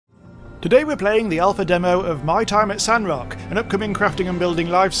Today we're playing the alpha demo of My Time at Sandrock, an upcoming crafting and building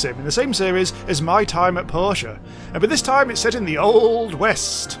live sim in the same series as My Time at Portia, but this time it's set in the Old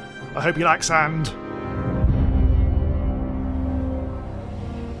West. I hope you like sand.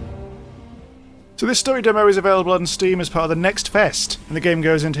 So this story demo is available on Steam as part of the Next Fest, and the game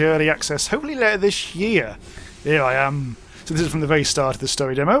goes into early access hopefully later this year. Here I am. So this is from the very start of the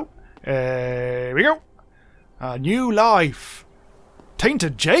story demo. Here we go. A new life.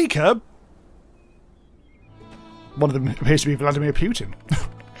 Tainted Jacob? One of them appears to be Vladimir Putin.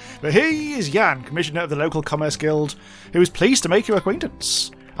 But he is Jan, Commissioner of the local Commerce Guild, who is pleased to make your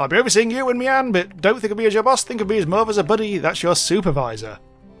acquaintance. I'll be overseeing you and Mian, but don't think of me as your boss, think of me as more as a buddy. That's your supervisor.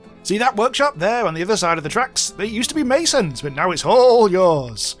 See that workshop there on the other side of the tracks? They used to be masons, but now it's all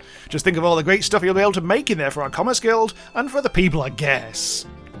yours. Just think of all the great stuff you'll be able to make in there for our Commerce Guild, and for the people, I guess.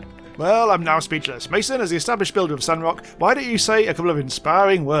 Well, I'm now speechless. Mason, as the established builder of Sandrock, why don't you say a couple of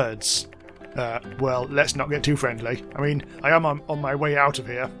inspiring words? Well, let's not get too friendly. I mean, I am on my way out of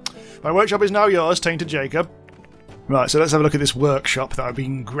here. My workshop is now yours, Tainted Jacob. Right, so let's have a look at this workshop that I've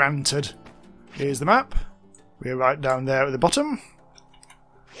been granted. Here's the map. We're right down there at the bottom.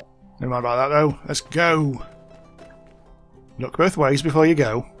 Never mind about that, though. Let's go. Look both ways before you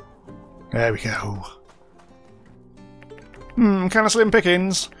go. There we go. Kind of slim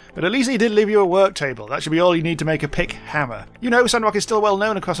pickings. But at least he did leave you a work table. That should be all you need to make a pick hammer. You know, Sandrock is still well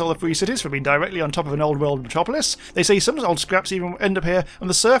known across all the free cities for being directly on top of an old world metropolis. They say some old scraps even end up here on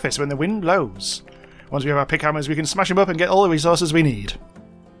the surface when the wind blows. Once we have our pick hammers, we can smash them up and get all the resources we need.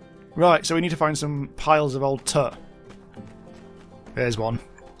 Right, so we need to find some piles of old tut. There's one.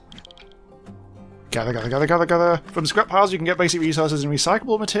 Gather, gather, gather, gather, gather. From scrap piles you can get basic resources and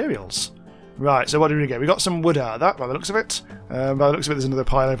recyclable materials. Right, so what did we get? We got some wood out of that, by the looks of it. By the looks of it, there's another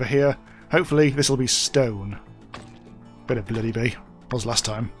pile over here. Hopefully, this will be stone. Better bloody be. Was last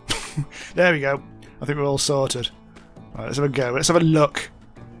time. There we go. I think we're all sorted. Right, let's have a go. Let's have a look.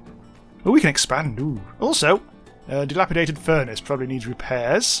 Oh, we can expand. Ooh. Also, dilapidated furnace probably needs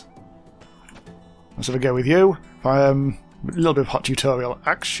repairs. Let's have a go with you. A little bit of hot tutorial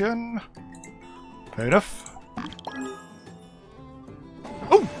action. Fair enough.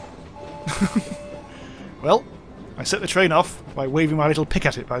 Oh! Well, I set the train off by waving my little pick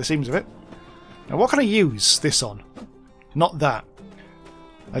at it by the seams of it. Now what can I use this on? Not that.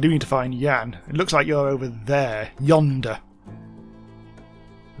 I do need to find Jan. It looks like you're over there. Yonder.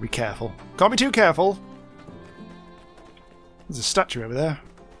 Be careful. Can't be too careful. There's a statue over there.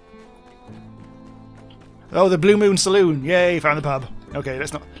 Oh, the Blue Moon Saloon. Yay, found the pub. Okay,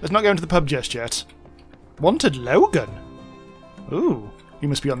 let's not go into the pub just yet. Wanted Logan. Ooh, he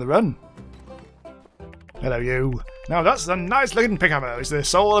must be on the run. Hello, you. Now that's a nice looking pickhammer. It's the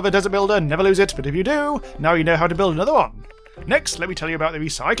soul of a desert builder. Never lose it, but if you do, now you know how to build another one. Next, let me tell you about the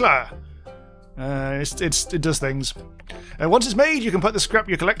recycler. It does things. Once it's made, you can put the scrap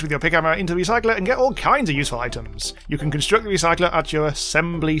you collect with your pickhammer into the recycler and get all kinds of useful items. You can construct the recycler at your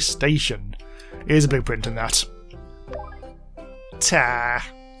assembly station. Here's a blueprint and that. Ta.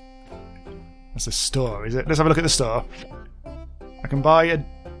 That's the store, is it? Let's have a look at the store. I can buy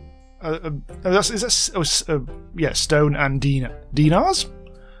stone and dinars?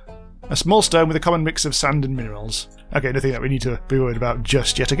 A small stone with a common mix of sand and minerals. Okay, nothing that we need to be worried about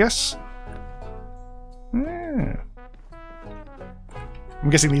just yet, I guess. Yeah.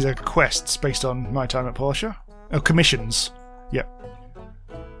 I'm guessing these are quests based on My Time at Portia. Oh, commissions. Yep.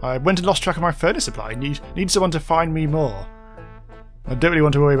 I went and lost track of my furnace supply. Need someone to find me more. I don't really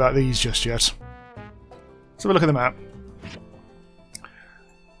want to worry about these just yet. Let's have a look at the map.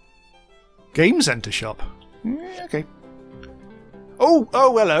 Game Centre shop. Okay. Oh,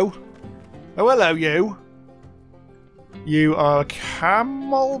 hello. Oh, hello, you. You are a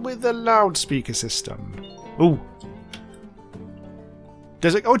camel with a loudspeaker system. Ooh.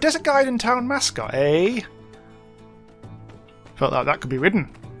 Desert guide and town mascot, eh? Felt like that could be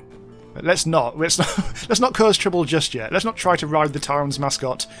ridden. But let's not cause trouble just yet. Let's not try to ride the town's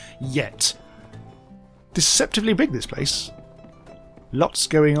mascot yet. Deceptively big, this place. Lots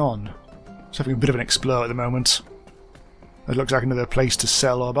going on. Just having a bit of an explore at the moment. It looks like another place to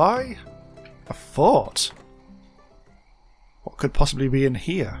sell or buy. A fort. What could possibly be in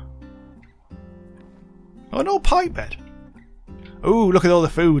here? Oh, an old pipe bed. Oh, look at all the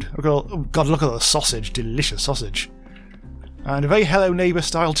food. Oh God, look at all the sausage. Delicious sausage. And a very Hello Neighbour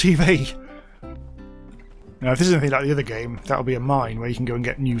style TV. Now, if this is anything like the other game, that'll be a mine where you can go and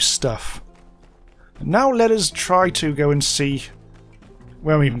get new stuff. And now let us try to go and see...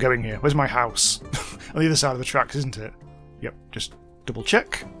 Where am I even going here? Where's my house? On the other side of the tracks, isn't it? Yep, just double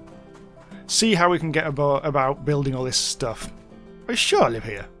check. See how we can get about building all this stuff. I sure live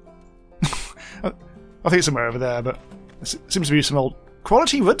here. I think it's somewhere over there, but it seems to be some old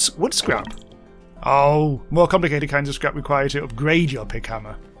quality wood scrap. Oh, more complicated kinds of scrap require you to upgrade your pick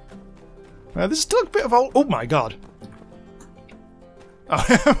hammer. There's still a bit of old... Oh my god. Oh,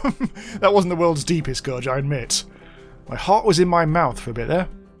 that wasn't the world's deepest gorge, I admit. My heart was in my mouth for a bit there.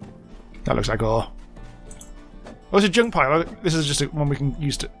 That looks like ore. Oh, it's a junk pile. This is just one we can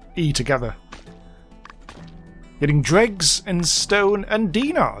use to E together. Getting dregs and stone and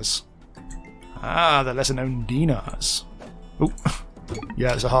dinars. Ah, the lesser known dinars. Oh,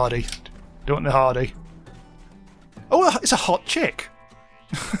 yeah, it's a hardy. Don't want the hardy. Oh, it's a hot chick.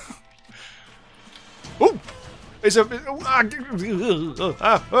 Oh, it's a...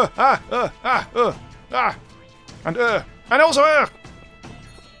 And also...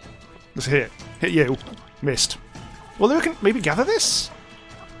 Let's hit you. Missed. Well, we can maybe gather this?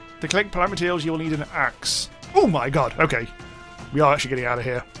 To collect plant materials, you will need an axe. Oh my god, okay. We are actually getting out of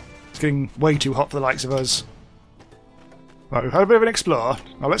here. It's getting way too hot for the likes of us. Right, we've had a bit of an explore.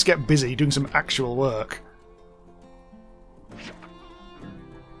 Now let's get busy doing some actual work.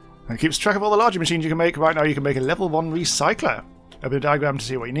 And it keeps track of all the larger machines you can make. Right now you can make a level 1 recycler. Open the diagram to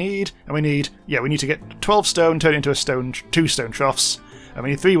see what you need. And we need to get 12 stone, turn it into a 2 stone troughs. And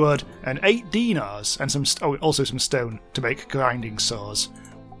we need 3 wood and 8 dinars and some also some stone to make grinding saws.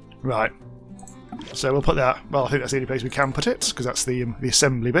 Right. So we'll put that... Well, I think that's the only place we can put it, because that's the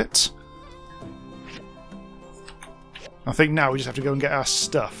assembly bit. I think now we just have to go and get our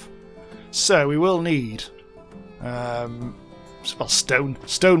stuff. So we will need... well, stone,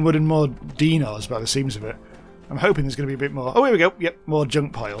 wood and more dinars by the seams of it. I'm hoping there's going to be a bit more... Oh, here we go. Yep, more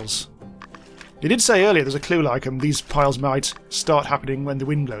junk piles. It did say earlier there's a clue like these piles might start happening when the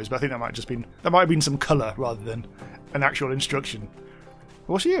wind blows, but I think that might have been some colour rather than an actual instruction.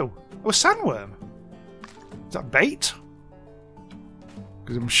 What's you? Oh, a sandworm. Is that bait?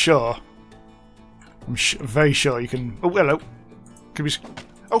 Because I'm very sure you can... Oh, hello. Could be...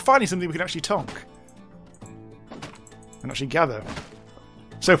 Oh, finally something we can actually tonk. And actually gather.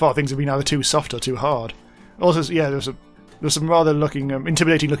 So far things have been either too soft or too hard. Also, yeah, there's some rather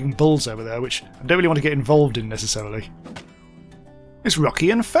intimidating looking bulls over there, which I don't really want to get involved in necessarily. It's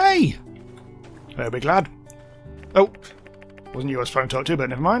Rocky and Faye! Very big lad. Oh, wasn't you I was trying to talk to, but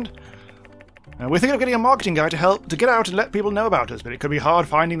never mind. We're thinking of getting a marketing guy to get out and let people know about us, but it could be hard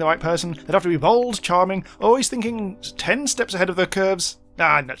finding the right person. They'd have to be bold, charming, always thinking 10 steps ahead of their curves.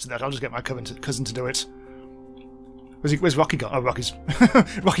 Ah, nuts to that, I'll just get my cousin to do it. Where's Rocky gone? Oh,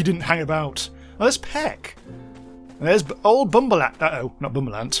 Rocky didn't hang about. Oh, there's Peck. And there's old Bumbleant. Uh-oh, not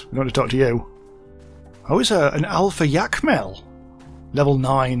Bumbleant. We don't want to talk to you. Oh, it's an Alpha Yakmel. Level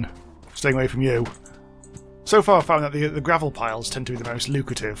 9. Staying away from you. So far I've found that the gravel piles tend to be the most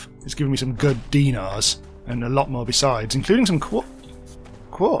lucrative. It's given me some good dinars, and a lot more besides, including some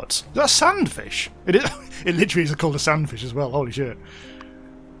quartz. Is that a sandfish? It is. It literally is called a sandfish as well, holy shit.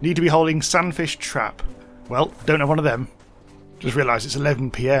 Need to be holding sandfish trap. Well, don't have one of them. Just realised it's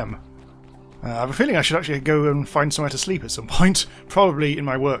 11 PM. I have a feeling I should actually go and find somewhere to sleep at some point. Probably in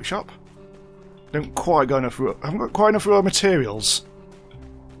my workshop. I haven't got quite enough raw materials.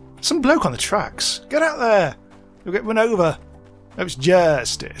 Some bloke on the tracks. Get out there! You'll get run over. Oh, it's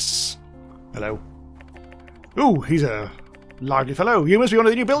Justice. Hello. Ooh, he's a lively fellow. You must be one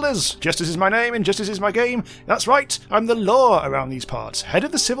of the new builders. Justice is my name and justice is my game. That's right, I'm the law around these parts. Head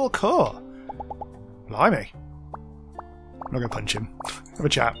of the Civil Corps. Blimey. I'm not going to punch him. Have a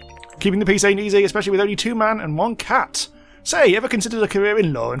chat. Keeping the peace ain't easy, especially with only 2 man and 1 cat. Say, ever considered a career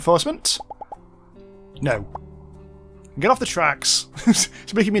in law enforcement? No. Get off the tracks.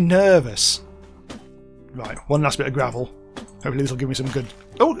 It's making me nervous. Right, one last bit of gravel. Hopefully this will give me some good...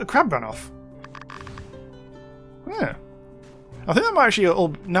 Oh, a crab ran off. Yeah. I think that might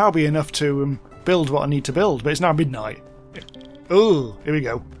actually now be enough to build what I need to build, but it's now midnight. Oh, here we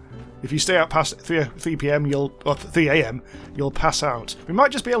go. If you stay out past 3 PM, or 3 AM, you'll pass out. We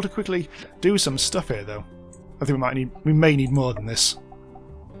might just be able to quickly do some stuff here, though. I think we may need more than this.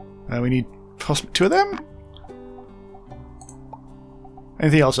 We need possibly 2 of them.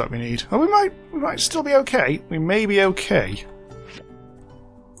 Anything else that we need? Oh, we might still be okay. We may be okay.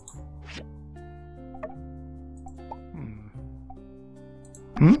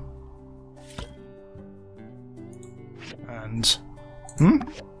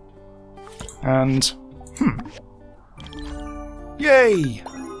 And yay!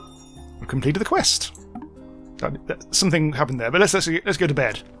 We've completed the quest. Something happened there, but let's go to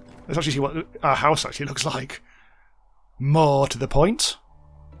bed. Let's actually see what our house actually looks like. More to the point.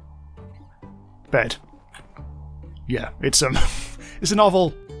 Bed. Yeah, it's it's a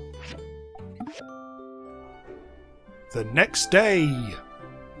novel. The next day.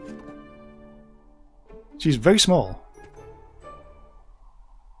 She's very small.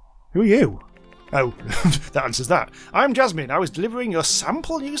 Who are you? Oh, that answers that. I'm Jasmine. I was delivering your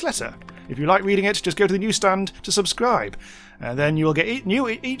sample newsletter. If you like reading it, just go to the newsstand to subscribe. And then you will get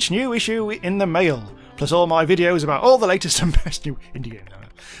each new issue in the mail. Plus all my videos about all the latest and best new indie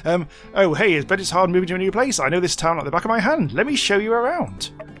games. Oh, hey, it's bet it's hard moving to a new place. I know this town like the back of my hand. Let me show you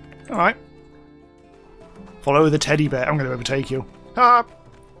around. Alright. Follow the teddy bear. I'm going to overtake you. Ah!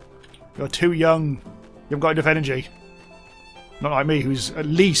 You're too young. You haven't got enough energy. Not like me, who's at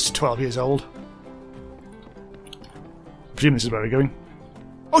least 12 years old. I presume this is where we're going.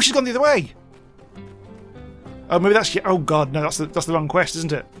 Oh, she's gone the other way! Oh, maybe that's... Oh, God, no, that's the wrong quest,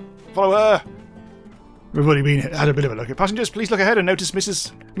 isn't it? Follow her! We've already had a bit of a look at passengers. Please look ahead and notice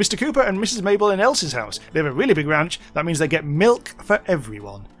Mr. Cooper and Mrs. Mabel in Elsie's house. They have a really big ranch. That means they get milk for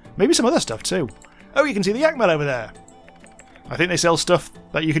everyone. Maybe some other stuff, too. Oh, you can see the yak mill over there. I think they sell stuff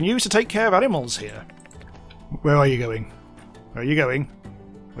that you can use to take care of animals here. Where are you going? Where are you going?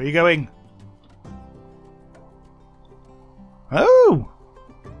 Where are you going? Oh!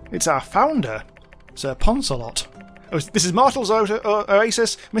 It's our founder, Sir Poncelot. Oh, this is Martle's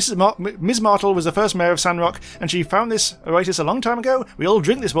oasis. Ms. Martle was the first mayor of Sandrock, and she found this oasis a long time ago. We all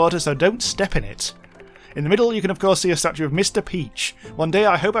drink this water, so don't step in it. In the middle, you can of course see a statue of Mr. Peach. One day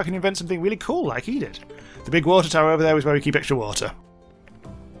I hope I can invent something really cool like he did. The big water tower over there is where we keep extra water.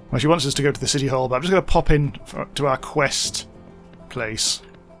 Well, she wants us to go to the city hall, but I'm just going to pop in to our quest place.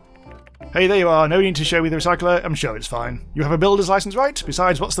 Hey, there you are. No need to show me the recycler. I'm sure it's fine. You have a builder's license, right?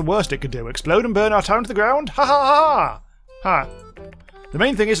 Besides, what's the worst it could do? Explode and burn our town to the ground? Ha ha ha! Ha! The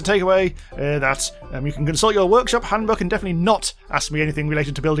main thing is to take away that you can consult your workshop handbook and definitely not ask me anything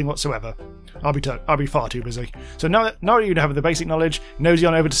related to building whatsoever. I'll be far too busy. So now that you have the basic knowledge, nosy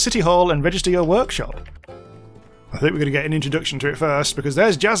on over to City Hall and register your workshop. I think we're going to get an introduction to it first, because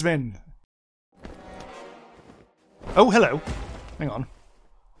there's Jasmine! Oh, hello. Hang on.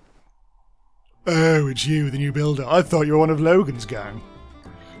 Oh, it's you, the new builder. I thought you were one of Logan's gang.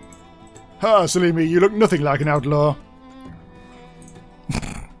 Ha, silly me, you look nothing like an outlaw.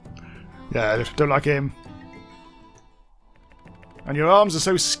 Yeah, don't like him. And your arms are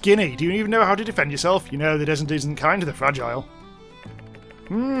so skinny. Do you even know how to defend yourself? You know the desert isn't kind to the fragile.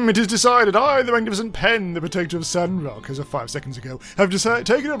 It is decided. I, the magnificent Pen, the protector of Sandrock, as of 5 seconds ago, have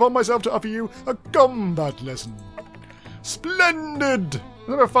taken it upon myself to offer you a combat lesson. Splendid! Let's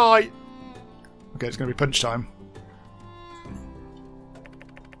have a fight. Okay, it's going to be punch time.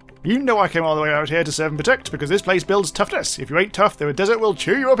 You know I came all the way out here to serve and protect, because this place builds toughness. If you ain't tough, the desert will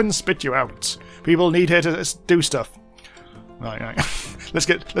chew you up and spit you out. People need here to do stuff. Right.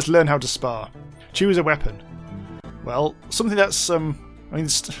 Let's learn how to spar. Choose a weapon. Well, something that's something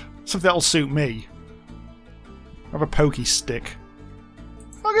that'll suit me. I have a pokey stick.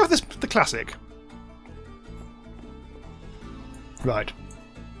 I'll go with the classic. Right.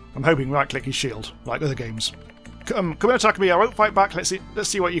 I'm hoping right-click is shield, like other games. Come and attack me. I won't fight back. Let's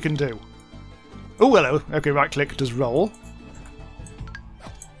see what you can do. Oh, hello. Okay, right-click does roll.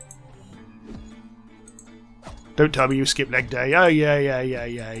 Don't tell me you skip leg day. Oh,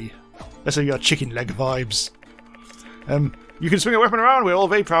 yay. Let's have your chicken leg vibes. You can swing a weapon around. We're all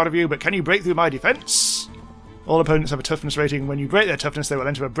very proud of you, but can you break through my defense? All opponents have a toughness rating. When you break their toughness, they will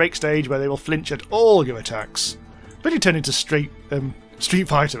enter a break stage where they will flinch at all your attacks. But you turn into Street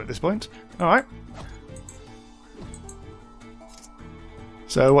Fighter at this point. Alright.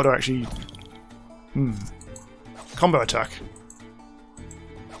 So what do I actually... Combo attack.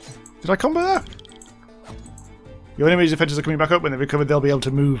 Did I combo that? Your enemy's defenses are coming back up. When they've recovered, they'll be able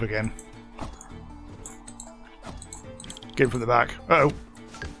to move again. Get him from the back. Uh-oh.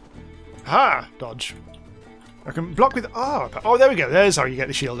 Ha! Dodge. I can block with R. Oh, there we go. There's how you get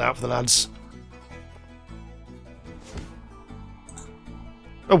the shield out for the lads.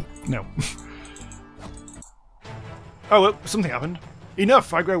 Oh, no. Oh, well, something happened.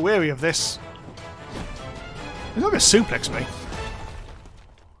 Enough! I grow weary of this. He's not going to suplex me.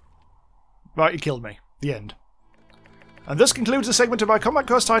 Right, he killed me. The end. And this concludes the segment of my combat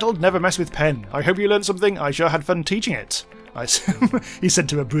course titled Never Mess with Pen. I hope you learned something. I sure had fun teaching it. He said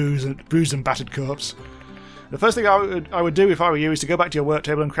to a bruised and battered corpse. The first thing I would do if I were you is to go back to your work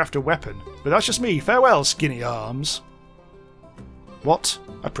table and craft a weapon. But that's just me. Farewell, skinny arms. What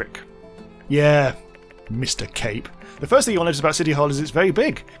a prick. Yeah, Mr. Cape. The first thing you'll notice about City Hall is it's very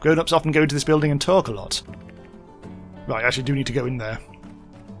big. Grown-ups often go into this building and talk a lot. Right, I actually do need to go in there.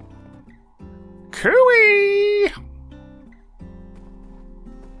 Cooey!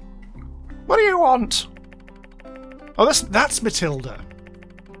 What do you want? Oh, that's Matilda.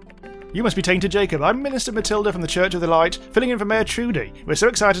 You must be Tainted Jacob. I'm Minister Matilda from the Church of the Light, filling in for Mayor Trudy. We're so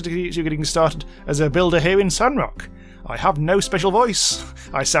excited to get you getting started as a builder here in Sandrock. I have no special voice.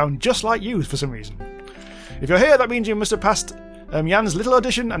 I sound just like you for some reason. If you're here, that means you must have passed Jan's little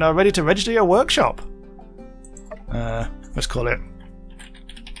audition and are ready to register your workshop. Let's call it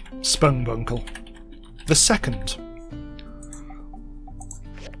Spunkbunkle the Second.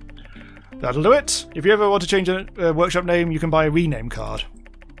 That'll do it. If you ever want to change a workshop name, you can buy a rename card.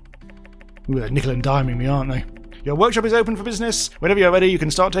 Ooh, they're nickel and diming me, aren't they? Your workshop is open for business. Whenever you're ready, you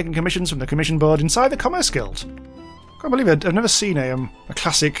can start taking commissions from the commission board inside the Commerce Guild. I can't believe it. I've never seen a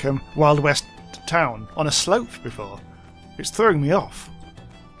classic Wild West town on a slope before. It's throwing me off.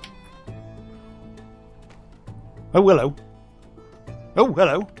 Oh, hello. Oh,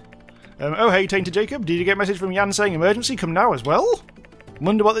 hello. Oh, hey, Tainted Jacob. Did you get a message from Jan saying emergency? Come now as well?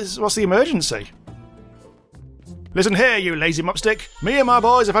 Wonder what's the emergency? Listen here, you lazy mopstick. Me and my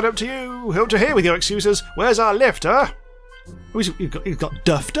boys have had up to you. Hope to hear with your excuses. Where's our lift, huh? Oh, he's got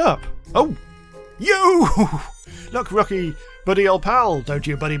duffed up. Oh, you! Look, Rocky, buddy old pal. Don't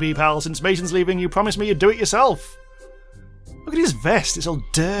you buddy be pal. Since Mason's leaving, you promised me you'd do it yourself. Look at his vest. It's all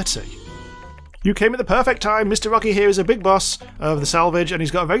dirty. You came at the perfect time. Mr. Rocky here is a big boss of the salvage, and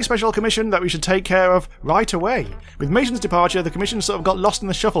he's got a very special commission that we should take care of right away. With Mason's departure, the commission sort of got lost in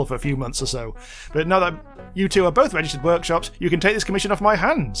the shuffle for a few months or so. But now that you two are both registered workshops, you can take this commission off my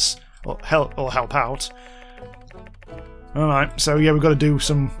hands. Or help out. Alright, so yeah, we've got to do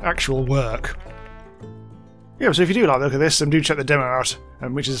some actual work. Yeah, so if you do like the look at this, do check the demo out,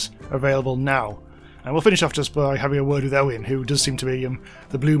 which is available now. And we'll finish off just by having a word with Owen, who does seem to be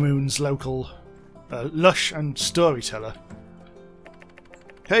the Blue Moon's local lush and storyteller.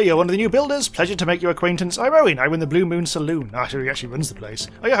 Hey, you're one of the new builders. Pleasure to make your acquaintance. I'm Owen. I run the Blue Moon Saloon. He actually runs the place.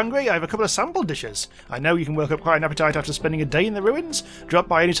 Are you hungry? I have a couple of sample dishes. I know you can work up quite an appetite after spending a day in the ruins. Drop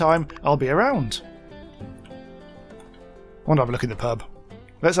by any time. I'll be around. I want to have a look in the pub.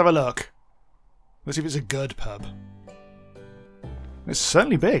 Let's have a look. Let's see if it's a good pub. It's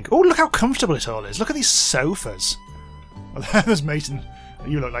certainly big. Oh, look how comfortable it all is. Look at these sofas. Oh, there's Mason.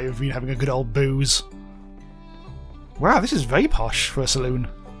 You look like you've been having a good old booze. Wow, this is very posh for a saloon.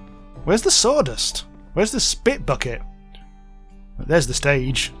 Where's the sawdust? Where's the spit bucket? There's the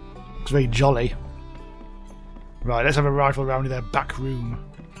stage. Looks very jolly. Right, let's have a rifle round in their back room.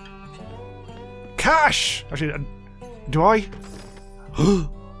 Cash! Actually, do I?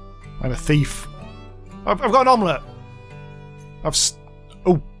 I'm a thief. I've got an omelette.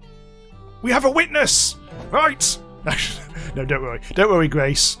 Oh! We have a witness! Right! No, don't worry. Don't worry,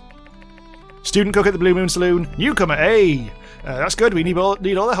 Grace. Student cook at the Blue Moon Saloon. Newcomer, hey! That's good. We need all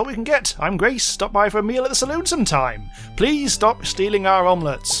the help we can get. I'm Grace. Stop by for a meal at the saloon sometime. Please stop stealing our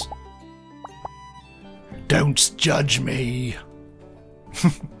omelettes. Don't judge me.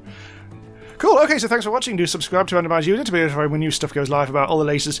 Cool, okay, so thanks for watching. Do subscribe to Randomise User to be notified when new stuff goes live about all the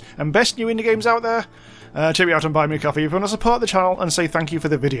latest and best new indie games out there. Check me out and buy me a coffee if you want to support the channel and say thank you for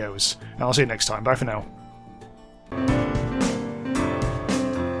the videos. And I'll see you next time. Bye for now.